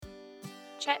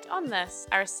Chat on This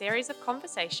are a series of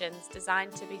conversations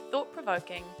designed to be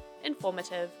thought-provoking,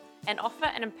 informative, and offer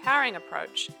an empowering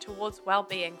approach towards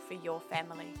well-being for your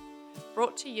family.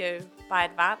 Brought to you by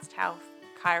Advanced Health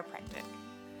Chiropractic.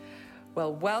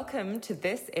 Well, welcome to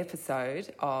this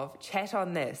episode of Chat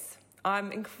on This.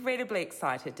 I'm incredibly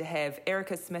excited to have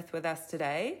Erica Smith with us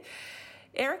today.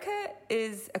 Erica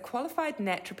is a qualified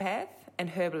naturopath and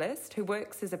herbalist who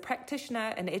works as a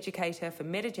practitioner and educator for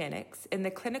Metagenics in the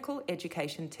clinical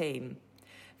education team.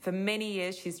 For many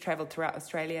years, she's travelled throughout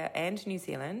Australia and New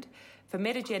Zealand for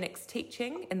Metagenics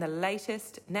teaching in the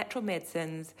latest natural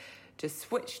medicines to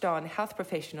switched-on health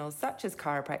professionals such as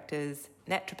chiropractors,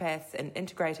 naturopaths, and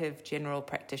integrative general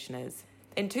practitioners.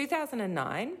 In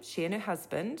 2009, she and her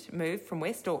husband moved from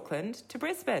West Auckland to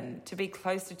Brisbane to be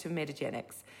closer to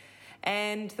Metagenics,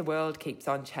 and the world keeps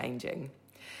on changing.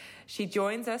 She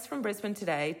joins us from Brisbane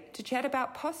today to chat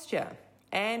about posture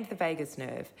and the vagus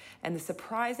nerve and the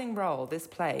surprising role this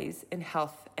plays in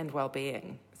health and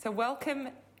well-being. So welcome,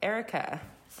 Erica.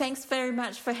 Thanks very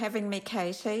much for having me,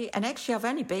 Katie. And actually, I've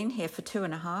only been here for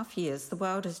 2.5 years. The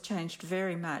world has changed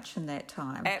very much in that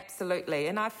time. Absolutely.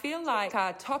 And I feel like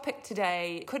our topic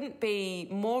today couldn't be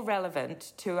more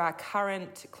relevant to our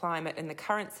current climate and the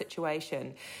current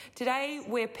situation. Today,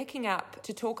 we're picking up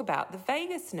to talk about the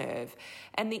vagus nerve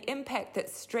and the impact that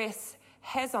stress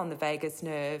has on the vagus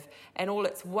nerve and all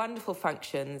its wonderful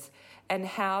functions and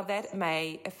how that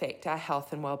may affect our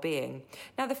health and well-being.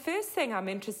 Now, the first thing I'm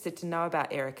interested to know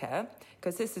about Erica,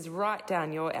 because this is right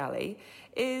down your alley,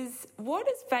 is what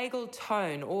is vagal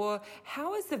tone, or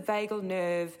how is the vagal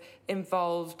nerve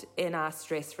involved in our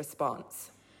stress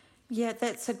response? Yeah,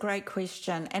 that's a great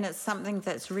question, and it's something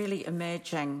that's really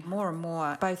emerging more and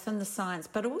more, both in the science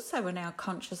but also in our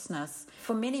consciousness.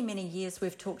 For many, many years,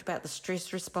 we've talked about the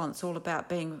stress response, all about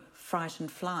being fight and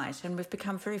flight, and we've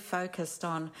become very focused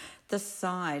on this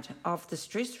side of the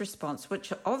stress response,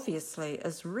 which obviously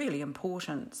is really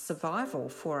important survival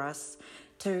for us,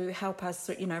 to help us,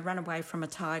 run away from a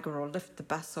tiger or lift the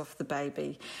bus off the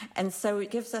baby. And so it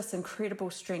gives us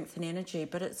incredible strength and energy,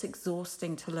 but it's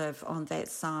exhausting to live on that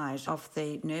side of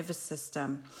the nervous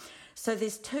system. So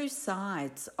there's two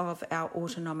sides of our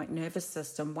autonomic nervous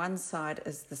system. One side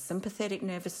is the sympathetic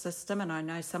nervous system, and I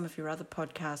know some of your other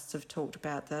podcasts have talked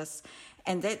about this,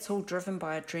 and that's all driven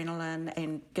by adrenaline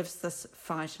and gives this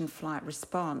fight and flight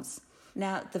response.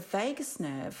 Now, the vagus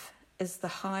nerve is the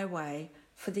highway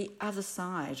for the other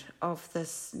side of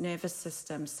this nervous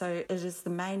system. So it is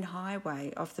the main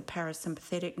highway of the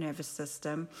parasympathetic nervous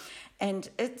system, and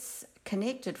it's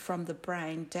connected from the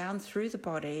brain down through the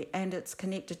body, and it's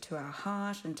connected to our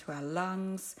heart and to our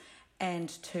lungs and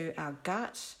to our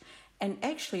gut. And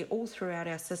actually all throughout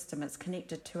our system, it's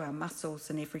connected to our muscles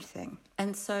and everything.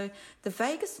 And so the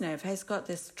vagus nerve has got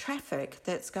this traffic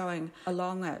that's going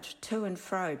along it, to and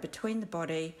fro, between the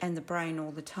body and the brain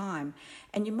all the time.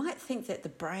 And you might think that the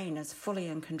brain is fully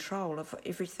in control of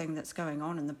everything that's going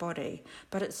on in the body,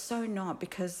 but it's so not,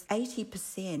 because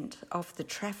 80% of the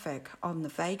traffic on the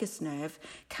vagus nerve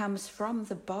comes from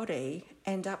the body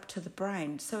and up to the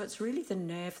brain. So it's really the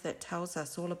nerve that tells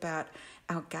us all about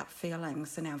our gut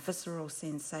feelings and our visceral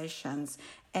sensations,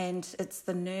 and it's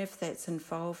the nerve that's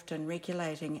involved in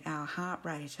regulating our heart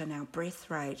rate and our breath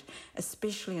rate,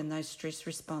 especially in those stress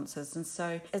responses. And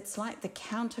so it's like the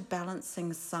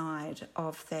counterbalancing side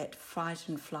of that fight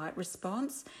and flight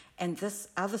response, and this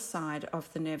other side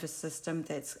of the nervous system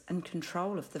that's in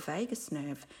control of the vagus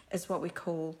nerve is what we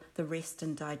call the rest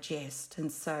and digest.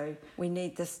 And so we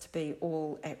need this to be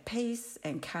all at peace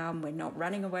and calm. We're not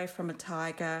running away from a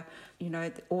tiger,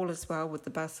 all is well with the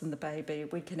bus and the baby.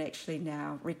 We can actually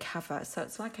now recover. So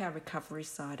it's like our recovery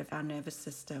side of our nervous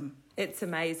system. It's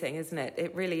amazing, isn't it?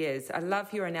 It really is. I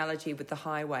love your analogy with the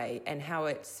highway and how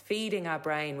it's feeding our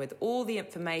brain with all the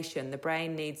information the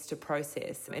brain needs to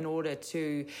process in order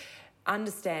to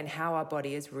understand how our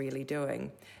body is really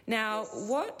doing. Now,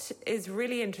 what is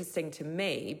really interesting to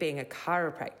me, being a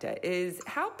chiropractor, is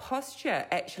how posture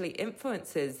actually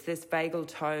influences this vagal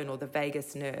tone or the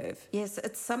vagus nerve. Yes,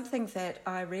 it's something that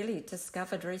I really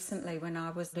discovered recently when I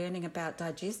was learning about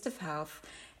digestive health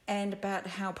and about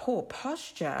how poor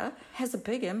posture has a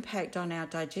big impact on our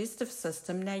digestive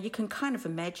system. Now, you can kind of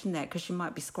imagine that because you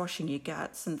might be squashing your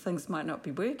guts and things might not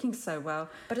be working so well,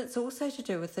 but it's also to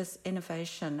do with this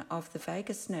innervation of the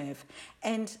vagus nerve.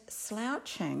 And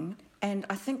slouching, and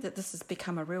I think that this has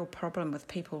become a real problem with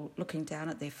people looking down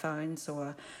at their phones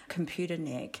or computer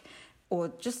neck,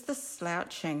 or just the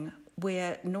slouching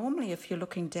where normally if you're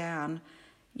looking down,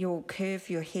 you'll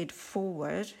curve your head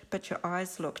forward, but your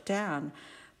eyes look down.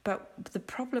 But the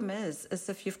problem is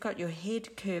if you've got your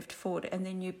head curved forward and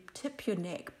then you tip your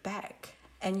neck back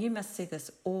And you must see this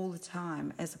all the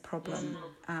time as a problem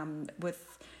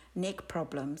with neck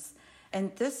problems.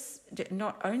 And this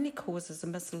not only causes a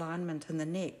misalignment in the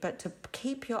neck, but to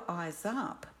keep your eyes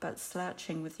up, but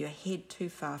slouching with your head too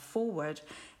far forward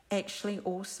actually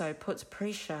also puts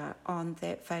pressure on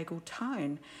that vagal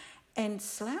tone. And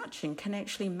slouching can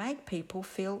actually make people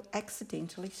feel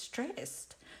accidentally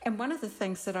stressed. And one of the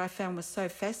things that I found was so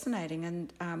fascinating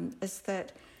is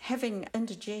that having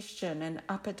indigestion and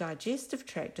upper digestive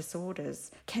tract disorders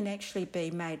can actually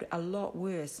be made a lot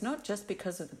worse, not just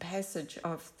because of the passage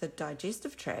of the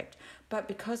digestive tract, but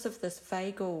because of this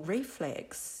vagal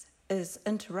reflex is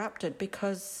interrupted,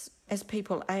 because as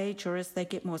people age or as they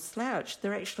get more slouched,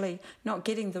 they're actually not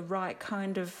getting the right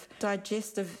kind of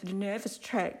digestive nervous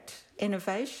tract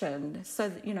innervation. So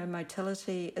that,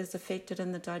 motility is affected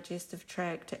in the digestive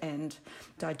tract and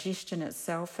digestion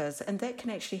itself is. And that can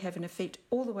actually have an effect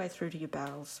all the way through to your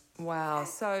bowels. Wow.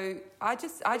 So I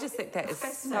just think that is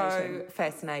so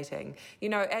fascinating.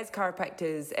 As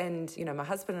chiropractors, and, my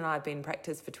husband and I have been in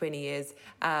practice for 20 years,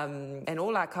 and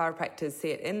all our chiropractors see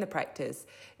it in the practice,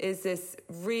 is this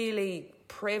really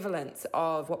prevalence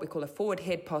of what we call a forward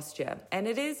head posture. And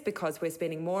it is because we're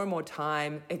spending more and more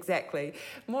time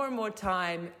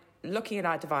looking at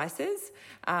our devices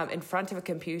in front of a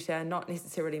computer, not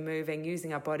necessarily moving,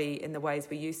 using our body in the ways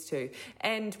we used to.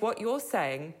 And what you're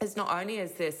saying is not only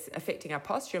is this affecting our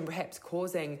posture and perhaps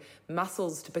causing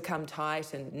muscles to become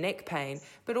tight and neck pain,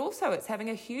 but also it's having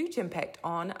a huge impact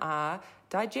on our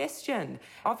digestion.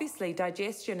 Obviously,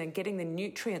 digestion and getting the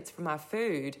nutrients from our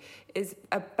food is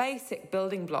a basic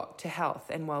building block to health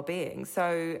and well-being.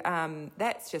 So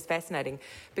that's just fascinating,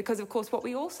 because of course what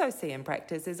we also see in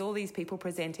practice is all these people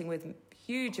presenting with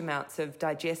huge amounts of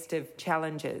digestive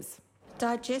challenges.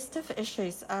 Digestive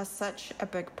issues are such a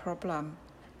big problem.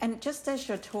 And just as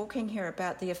you're talking here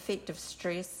about the effect of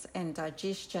stress and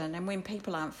digestion, and when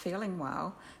people aren't feeling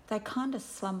well, they kind of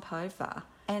slump over.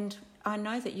 And I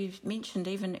know that you've mentioned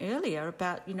even earlier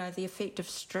about, the effect of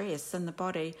stress in the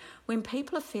body. When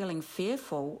people are feeling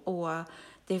fearful or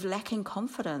they're lacking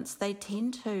confidence, they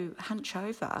tend to hunch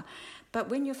over. But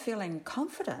when you're feeling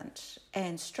confident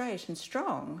and straight and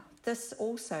strong, this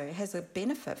also has a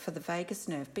benefit for the vagus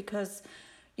nerve, because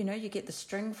you get the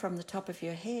string from the top of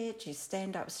your head, you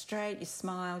stand up straight, you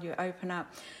smile, you open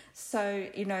up. So,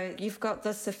 you've got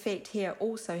this effect here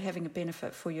also having a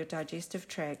benefit for your digestive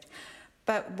tract.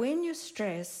 But when you're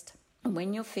stressed,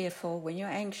 when you're fearful, when you're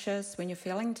anxious, when you're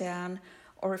feeling down,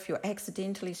 or if you're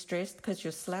accidentally stressed because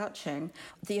you're slouching,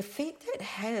 the effect it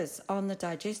has on the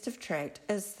digestive tract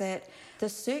is that the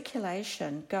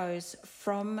circulation goes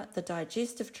from the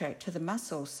digestive tract to the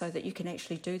muscles so that you can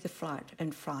actually do the flight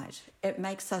and fight. It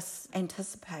makes us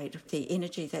anticipate the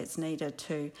energy that's needed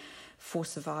for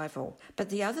survival. But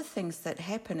the other things that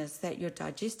happen is that your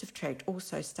digestive tract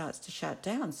also starts to shut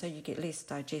down, so you get less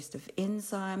digestive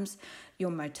enzymes,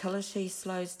 your motility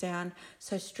slows down,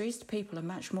 so stressed people are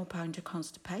much more prone to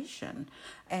constipation.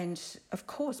 And of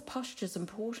course, posture is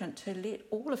important to let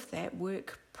all of that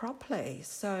work properly.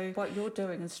 So what you're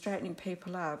doing in straightening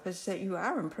people up is that you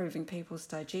are improving people's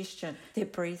digestion, their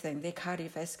breathing, their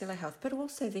cardiovascular health, but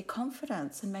also their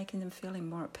confidence and making them feeling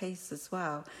more at peace as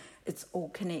well. It's all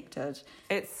connected.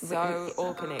 It's so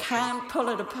all connected. Can't pull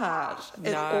it apart.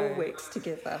 It all works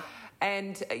together.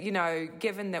 And,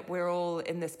 given that we're all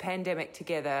in this pandemic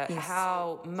together, yes,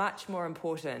 how much more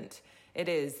important it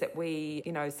is that we,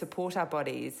 support our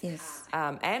bodies, yes,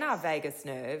 and our vagus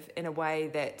nerve in a way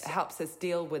that helps us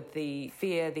deal with the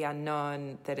fear, the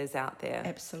unknown that is out there.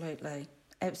 Absolutely.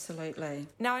 Absolutely.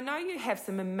 Now, I know you have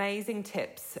some amazing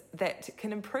tips that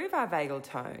can improve our vagal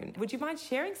tone. Would you mind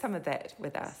sharing some of that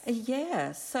with us?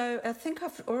 Yeah, so I think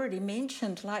I've already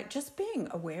mentioned, just being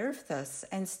aware of this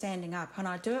and standing up. And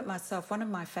I do it myself. One of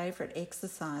my favourite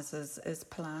exercises is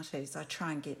Pilates. I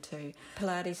try and get to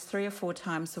Pilates 3 or 4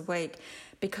 times a week,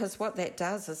 because what that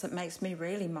does is it makes me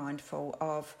really mindful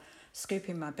of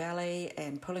scooping my belly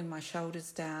and pulling my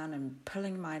shoulders down and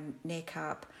pulling my neck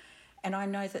up. And I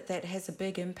know that that has a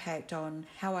big impact on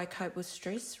how I cope with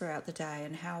stress throughout the day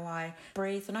and how I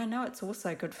breathe. And I know it's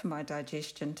also good for my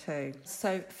digestion too.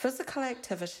 So physical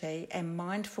activity and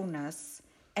mindfulness,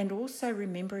 and also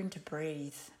remembering to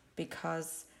breathe,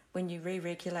 because when you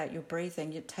re-regulate your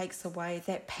breathing, it takes away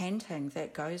that panting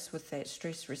that goes with that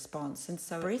stress response. And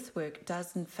so breath work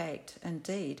does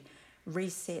indeed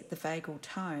reset the vagal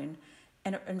tone,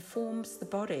 and it informs the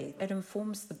body, it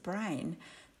informs the brain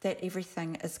that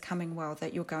everything is coming well,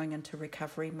 that you're going into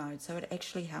recovery mode. So it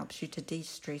actually helps you to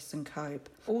de-stress and cope.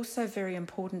 Also very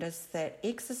important is that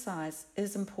exercise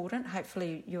is important.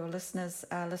 Hopefully your listeners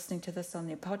are listening to this on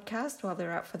their podcast while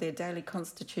they're out for their daily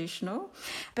constitutional.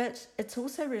 But it's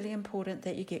also really important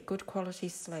that you get good quality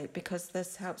sleep, because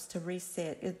this helps to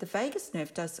reset. The vagus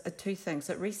nerve does two things.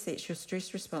 It resets your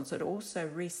stress response. It also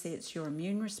resets your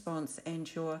immune response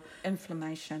and your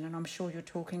inflammation. And I'm sure you're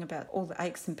talking about all the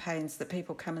aches and pains that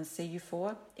people come and see you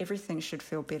for. Everything should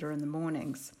feel better in the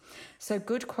mornings. So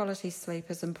good quality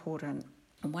sleep is important.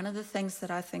 And one of the things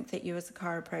that I think that you as a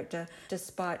chiropractor,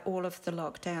 despite all of the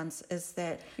lockdowns, is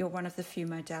that you're one of the few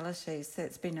modalities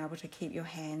that's been able to keep your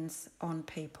hands on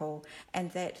people, and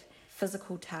that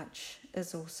physical touch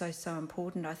is also so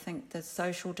important. I think the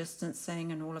social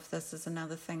distancing and all of this is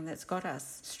another thing that's got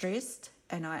us stressed,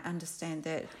 and I understand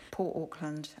that. Poor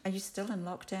Auckland. Are you still in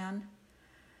lockdown?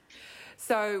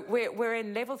 So we're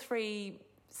in level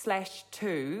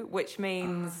 3/2, which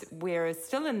means we're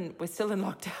still in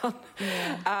lockdown.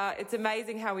 Yeah. It's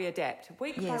amazing how we adapt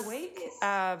week by week,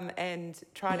 and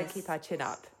try to keep our chin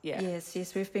up. Yes,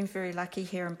 we've been very lucky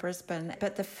here in Brisbane.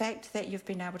 But the fact that you've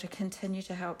been able to continue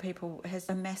to help people has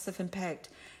a massive impact.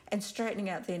 And straightening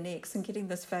out their necks and getting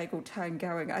this vagal tone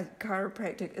going,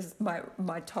 chiropractic is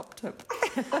my top tip.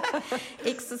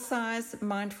 Exercise,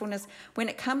 mindfulness. When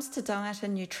it comes to diet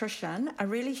and nutrition, a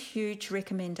really huge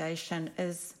recommendation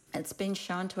is it's been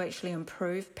shown to actually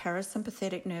improve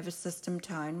parasympathetic nervous system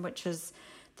tone, which is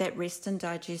that rest and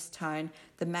digest tone.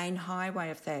 The main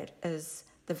highway of that is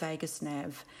the vagus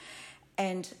nerve.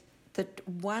 And the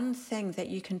one thing that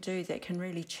you can do that can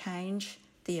really change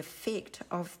the effect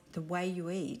of the way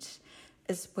you eat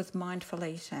is with mindful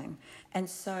eating. And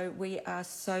so we are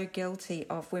so guilty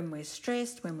of when we're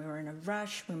stressed, when we're in a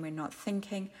rush, when we're not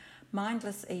thinking.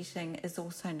 Mindless eating is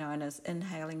also known as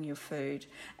inhaling your food.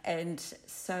 And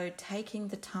so taking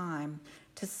the time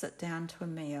to sit down to a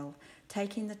meal,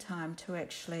 taking the time to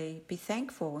actually be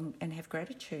thankful and have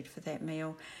gratitude for that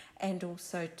meal, and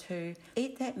also to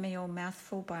eat that meal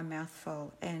mouthful by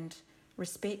mouthful and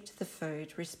respect the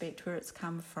food, respect where it's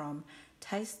come from,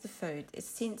 taste the food,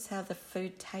 sense how the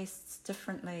food tastes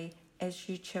differently as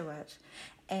you chew it.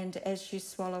 And as you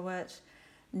swallow it,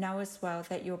 know as well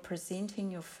that you're presenting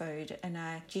your food in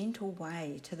a gentle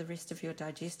way to the rest of your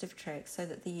digestive tract so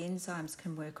that the enzymes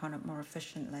can work on it more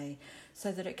efficiently,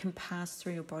 so that it can pass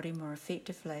through your body more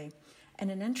effectively. And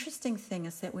an interesting thing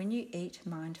is that when you eat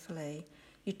mindfully,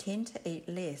 you tend to eat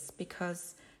less,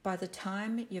 because by the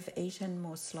time you've eaten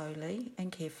more slowly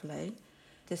and carefully,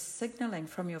 there's signalling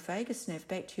from your vagus nerve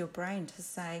back to your brain to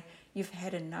say you've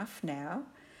had enough now.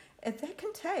 And that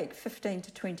can take 15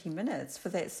 to 20 minutes for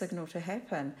that signal to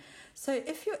happen. So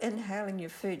if you're inhaling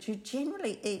your food, you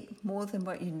generally eat more than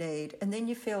what you need, and then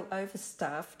you feel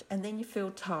overstuffed, and then you feel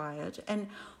tired. And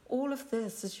all of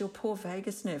this is your poor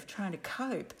vagus nerve trying to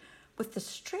cope with the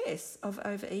stress of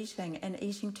overeating and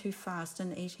eating too fast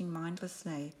and eating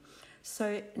mindlessly.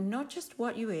 So not just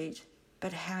what you eat,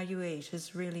 but how you eat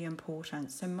is really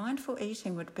important. So mindful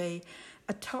eating would be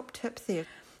a top tip there.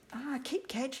 I keep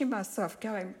catching myself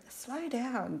going, slow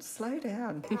down.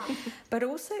 But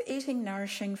also eating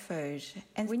nourishing food.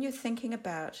 And when you're thinking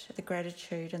about the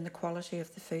gratitude and the quality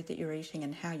of the food that you're eating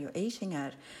and how you're eating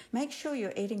it, make sure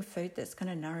you're eating food that's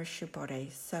going to nourish your body.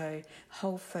 So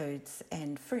whole foods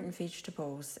and fruit and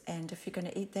vegetables. And if you're going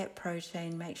to eat that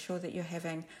protein, make sure that you're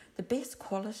having the best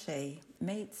quality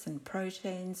meats and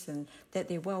proteins and that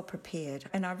they're well prepared.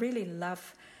 And I really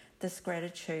love this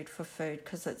gratitude for food,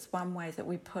 because it's one way that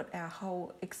we put our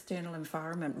whole external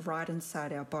environment right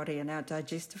inside our body, and our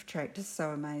digestive tract is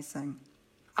so amazing.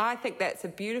 I think that's a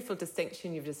beautiful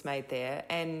distinction you've just made there.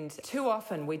 And too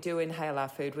often we do inhale our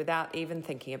food without even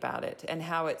thinking about it and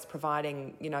how it's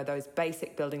providing, those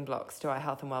basic building blocks to our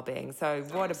health and well-being. So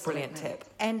what a brilliant tip.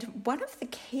 And one of the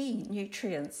key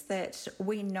nutrients that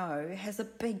we know has a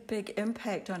big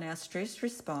impact on our stress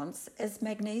response is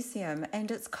magnesium. And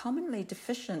it's commonly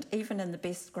deficient even in the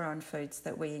best grown foods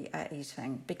that we are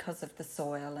eating, because of the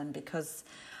soil and because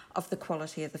of the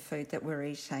quality of the food that we're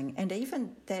eating. And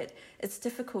even that it's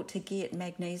difficult to get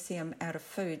magnesium out of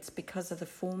foods because of the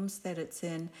forms that it's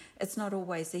in. It's not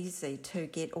always easy to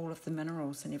get all of the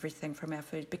minerals and everything from our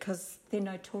food because they're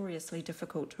notoriously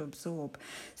difficult to absorb.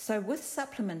 So with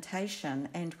supplementation,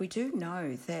 and we do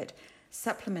know that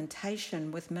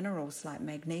supplementation with minerals like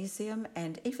magnesium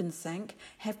and even zinc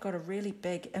have got a really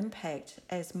big impact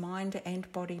as mind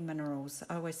and body minerals.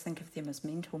 I always think of them as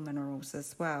mental minerals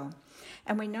as well.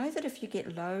 And we know that if you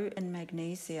get low in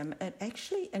magnesium, it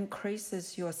actually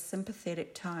increases your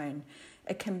sympathetic tone.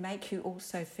 it can make you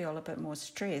also feel a bit more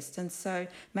stressed. And so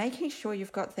making sure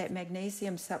you've got that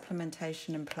magnesium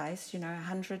supplementation in place,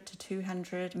 100 to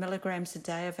 200 milligrams a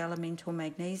day of elemental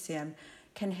magnesium,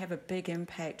 can have a big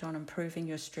impact on improving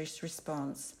your stress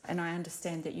response. And I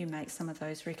understand that you make some of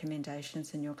those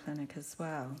recommendations in your clinic as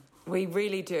well. We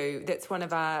really do. That's one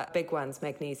of our big ones,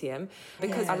 magnesium,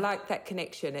 because I like that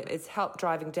connection. It's helped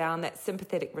driving down that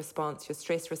sympathetic response, your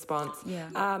stress response.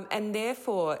 And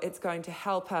therefore, it's going to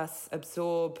help us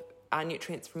absorb our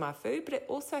nutrients from our food, but it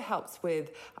also helps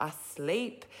with our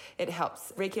sleep. It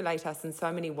helps regulate us in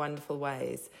so many wonderful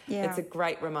ways. It's a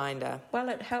great reminder. Well,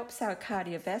 it helps our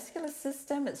cardiovascular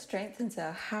system, it strengthens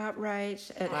our heart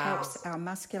rate, it helps our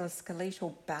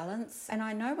musculoskeletal balance. And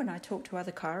I know when I talk to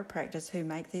other chiropractors who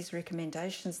make these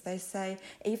recommendations, they say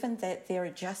even that their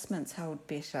adjustments hold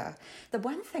better. The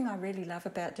one thing I really love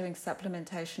about doing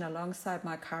supplementation alongside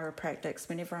my chiropractics,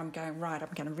 whenever I'm going, right,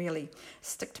 I'm going to really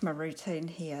stick to my routine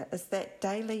here, is that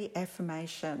daily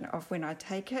affirmation of when I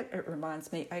take it, it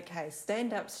reminds me, okay,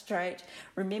 stand up straight,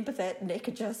 remember that neck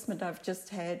adjustment I've just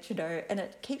had, and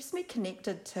it keeps me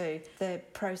connected to the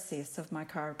process of my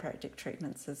chiropractic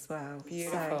treatments as well.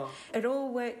 Beautiful. So it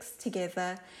all works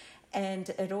together, and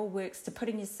it all works to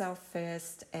putting yourself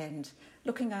first and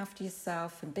looking after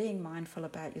yourself and being mindful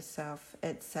about yourself.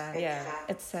 It's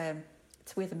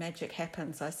where the magic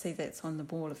happens. I see that's on the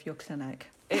wall of your clinic.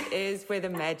 It is where the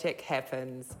magic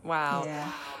happens. Wow.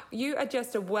 Yeah. You are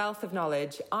just a wealth of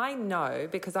knowledge. I know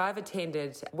because I've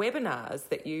attended webinars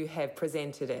that you have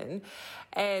presented in,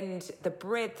 and the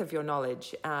breadth of your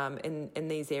knowledge in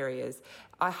these areas.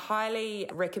 I highly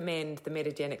recommend the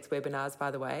Metagenics webinars,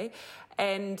 by the way.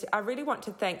 And I really want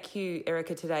to thank you,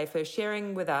 Erica, today for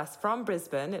sharing with us from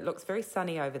Brisbane. It looks very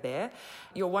sunny over there.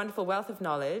 Your wonderful wealth of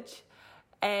knowledge.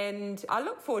 And I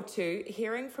look forward to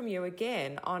hearing from you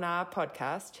again on our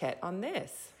podcast, Chat on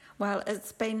This. Well,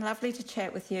 it's been lovely to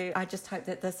chat with you. I just hope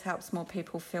that this helps more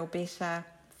people feel better,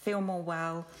 feel more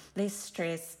well, less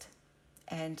stressed,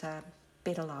 and a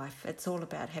better life. It's all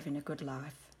about having a good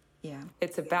life. Yeah.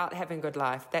 It's about having a good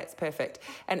life. That's perfect.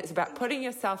 And it's about putting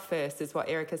yourself first, is what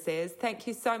Erica says. Thank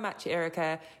you so much,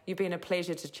 Erica. You've been a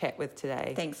pleasure to chat with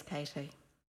today. Thanks, Katie.